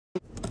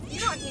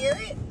hear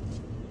it?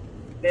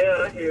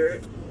 Yeah, I hear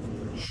it.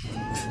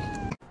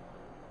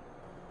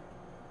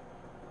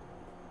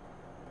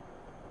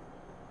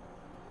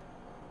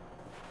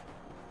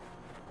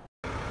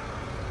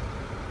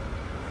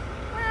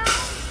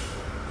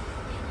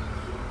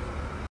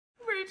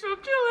 Rachel,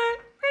 kill it!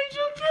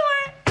 Rachel, kill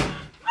it!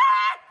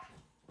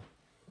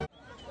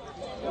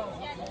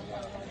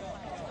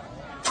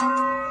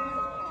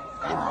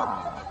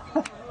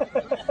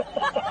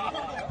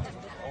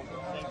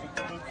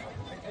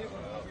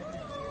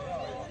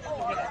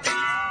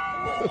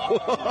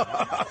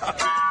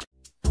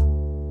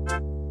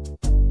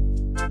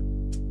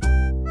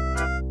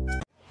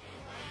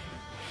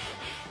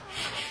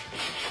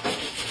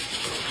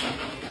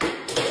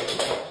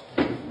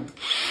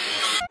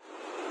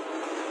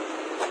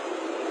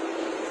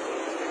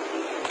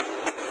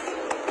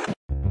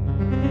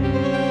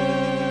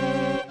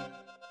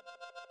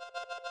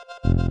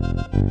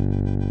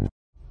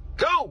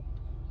 Go!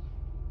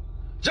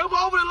 Jump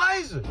over the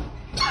laser!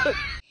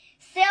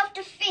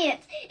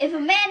 Self-defense. If a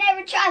man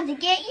ever tries to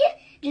get you,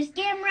 just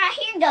get him right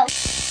here and go.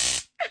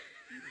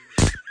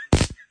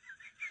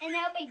 And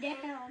they'll be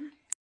down.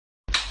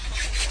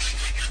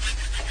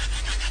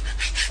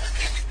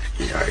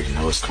 You already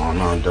know what's going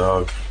on,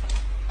 dog.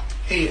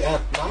 Hey,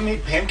 Mom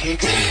made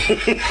pancakes.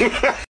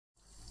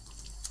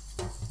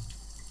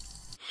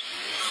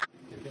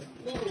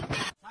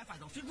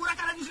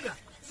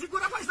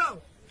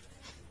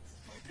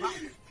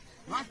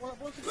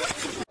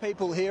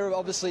 People here are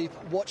obviously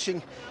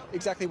watching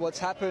exactly what's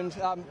happened.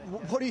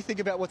 What do you think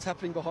about what's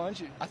happening behind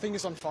you? I think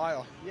it's on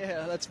fire.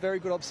 Yeah, that's a very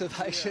good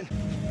observation.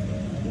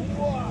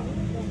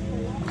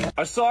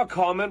 I saw a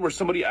comment where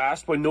somebody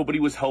asked why nobody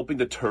was helping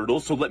the turtle,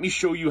 so let me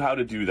show you how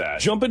to do that.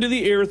 Jump into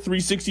the air,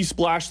 360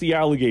 splash the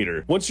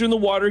alligator. Once you're in the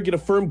water, get a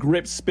firm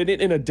grip, spin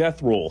it in a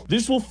death roll.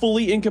 This will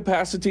fully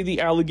incapacitate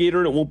the alligator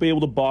and it won't be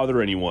able to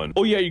bother anyone.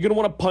 Oh yeah, you're gonna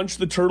want to punch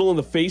the turtle in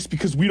the face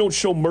because we don't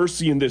show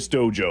mercy in this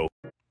dojo.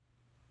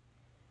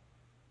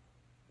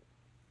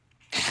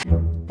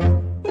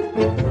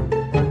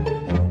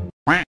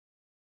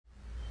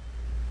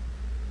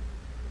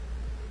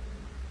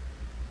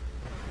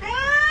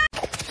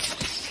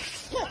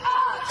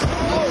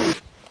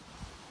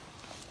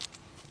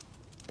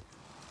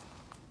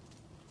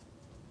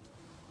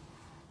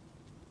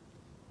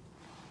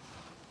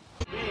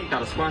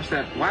 Gotta squash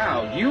that.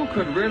 Wow, you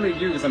could really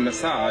use a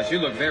massage. You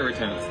look very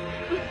tense.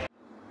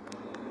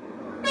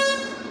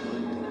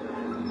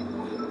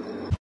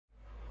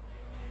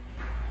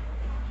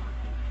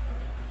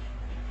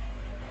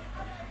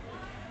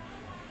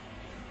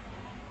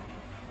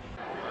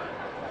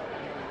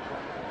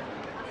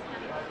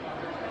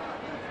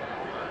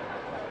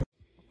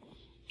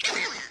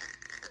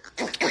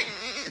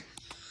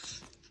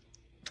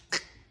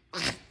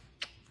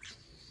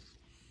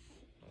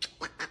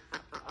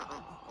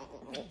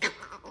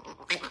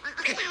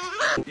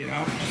 You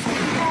know?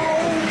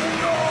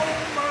 Oh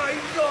my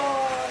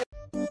God!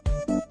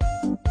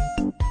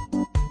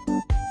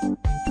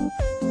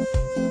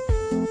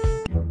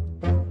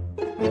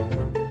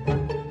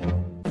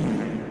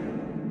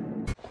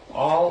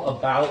 All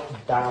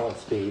about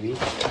balance, baby.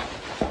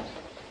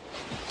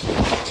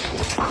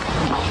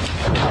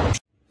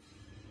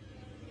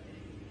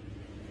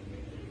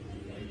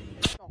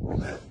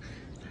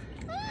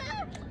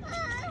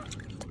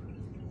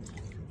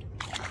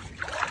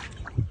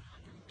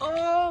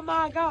 Oh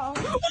my God.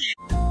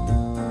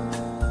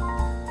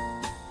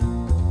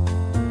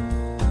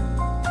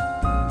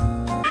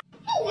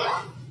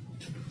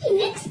 Hey,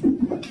 next.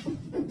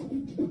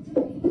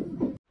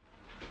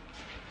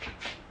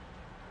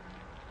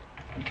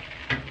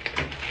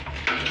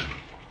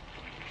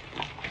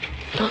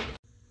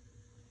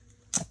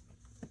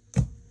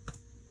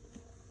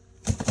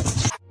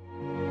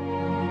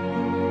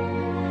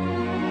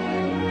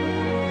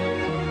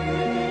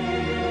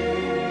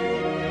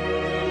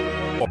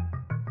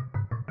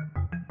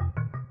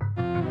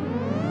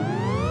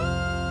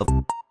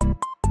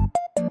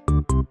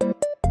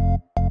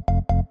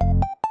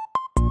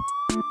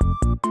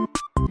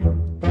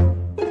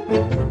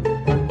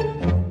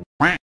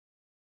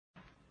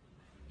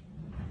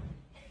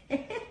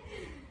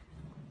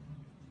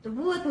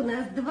 Вот у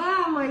нас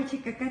два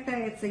мальчика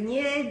катаются,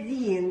 не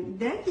один,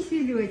 да,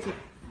 киселётик?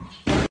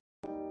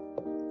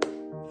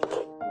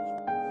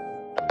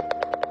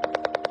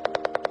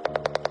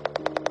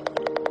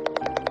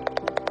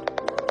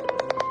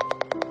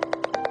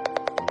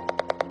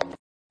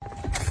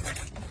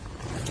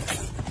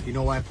 You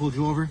know why I pulled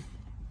you over?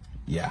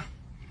 Yeah.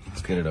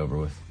 Let's get it over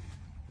with.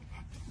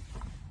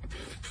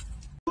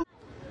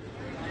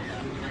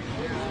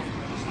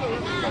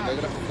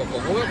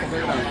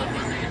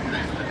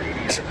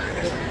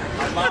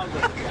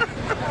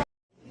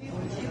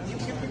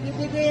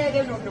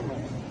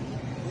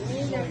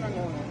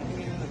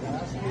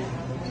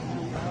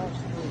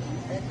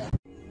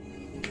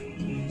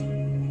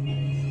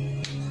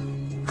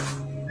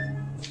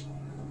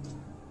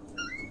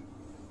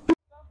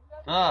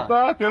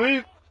 Tá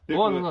feliz?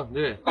 Não,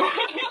 dê.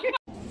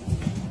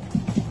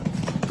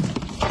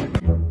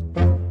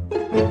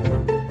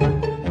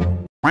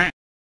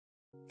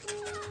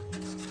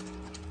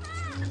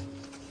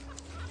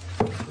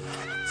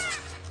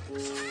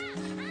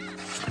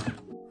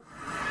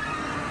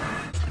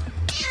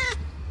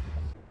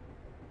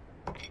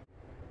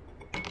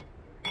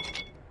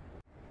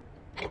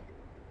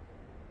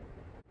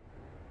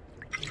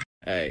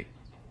 Hey,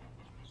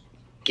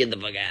 get the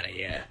fuck out of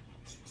here.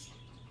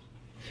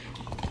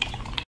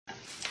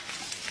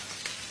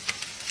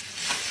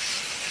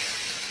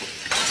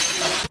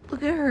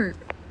 Look at her.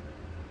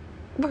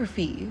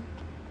 Murphy.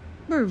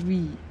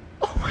 Murphy.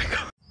 Oh my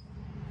god.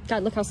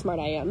 God, look how smart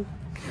I am.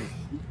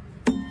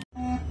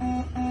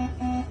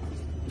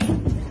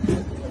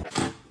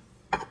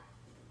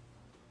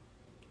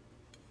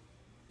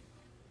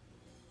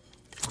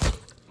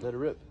 Let it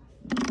rip.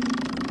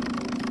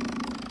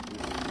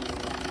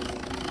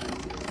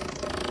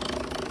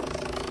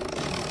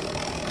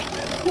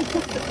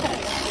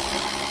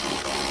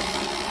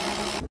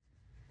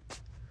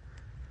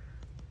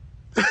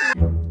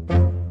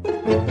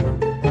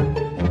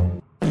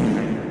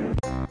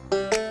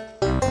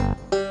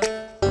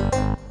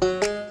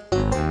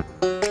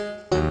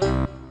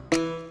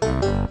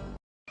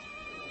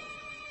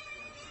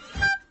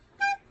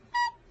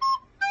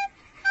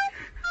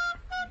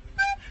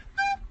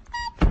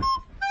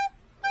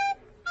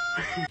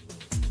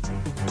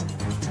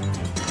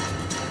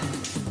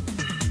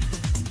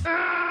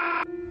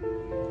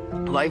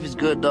 Life is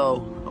good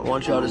though. I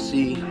want y'all to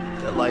see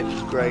that life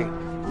is great.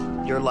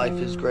 Your life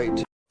is great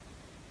too.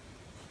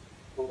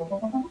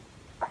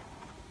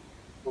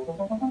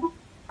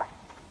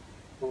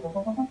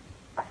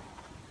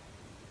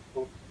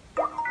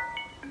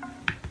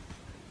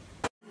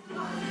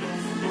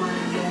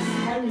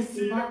 Let me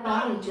see that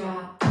body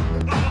drop.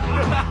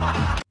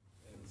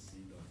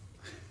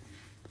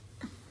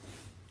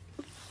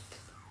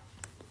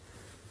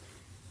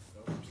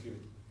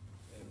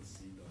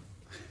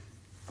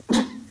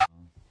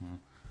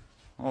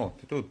 О,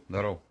 ты тут,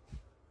 здоров.